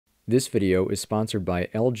This video is sponsored by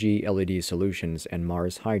LG LED Solutions and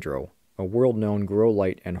Mars-Hydo, a world-known grow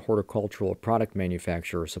light and horticultural product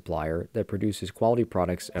manufacturer supplier that produces quality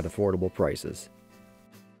products at affordable prices.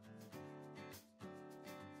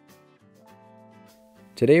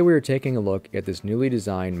 Today we are taking a look at this newly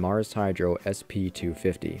designed Mars-Hydo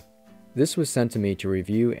SP-250. This was sent to me to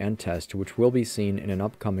review and test, which will be seen in an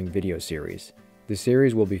upcoming video series. The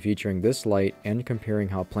series will be featuring this light and comparing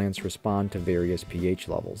how plants respond to various pH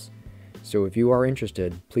levels. So if you are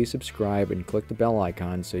interested, please subscribe and click the bell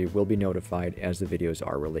icon so you will be notified as the videos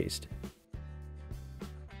are released.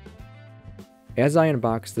 As I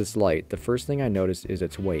unbox this light, the first thing I notice is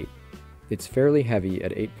its weight. It's fairly heavy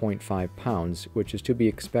at 8.5 pounds, which is to be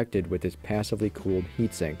expected with its passively cooled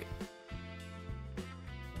heatsink.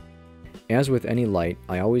 As with any light,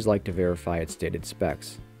 I always like to verify its stated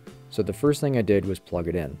specs. So the first thing I did was plug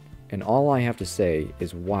it in, and all I have to say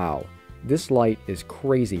is wow, this light is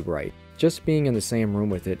crazy bright. Just being in the same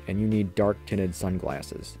room with it, and you need dark tinted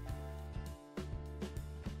sunglasses.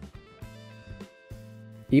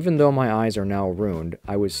 Even though my eyes are now ruined,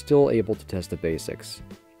 I was still able to test the basics.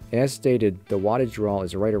 As stated, the wattage draw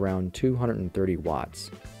is right around 230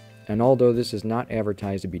 watts. And although this is not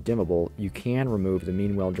advertised to be dimmable, you can remove the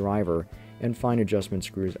mean well driver and find adjustment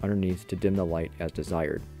screws underneath to dim the light as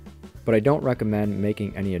desired. But I don't recommend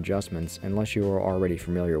making any adjustments unless you are already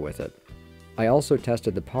familiar with it. I also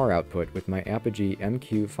tested the power output with my Apogee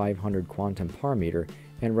MQ500 quantum power meter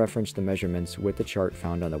and referenced the measurements with the chart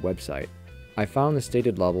found on the website. I found the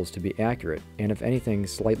stated levels to be accurate and, if anything,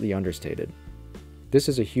 slightly understated. This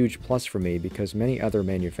is a huge plus for me because many other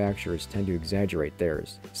manufacturers tend to exaggerate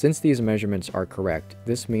theirs. Since these measurements are correct,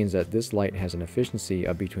 this means that this light has an efficiency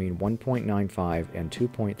of between 1.95 and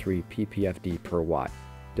 2.3 ppfd per watt,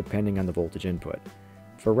 depending on the voltage input.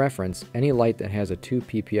 For reference, any light that has a 2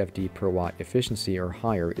 ppfd per watt efficiency or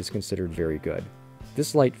higher is considered very good.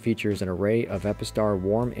 This light features an array of Epistar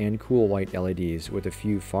warm and cool light LEDs with a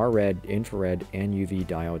few far red, infrared, and UV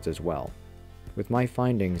diodes as well. With my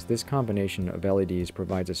findings, this combination of LEDs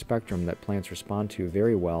provides a spectrum that plants respond to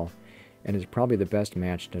very well and is probably the best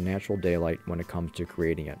match to natural daylight when it comes to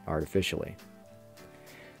creating it artificially.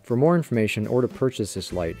 For more information or to purchase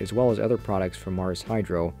this light, as well as other products from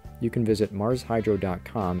Mars-Hydo, you can visit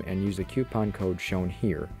Mars-Hydo.com and use the coupon code shown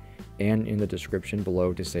here and in the description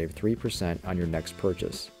below to save 3% on your next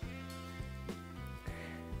purchase.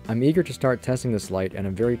 I'm eager to start testing this light, and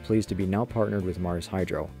I'm very pleased to be now partnered with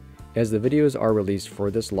Mars-Hydo. As the videos are released for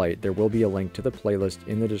this light, there will be a link to the playlist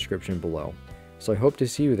in the description below. So I hope to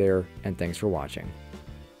see you there, and thanks for watching.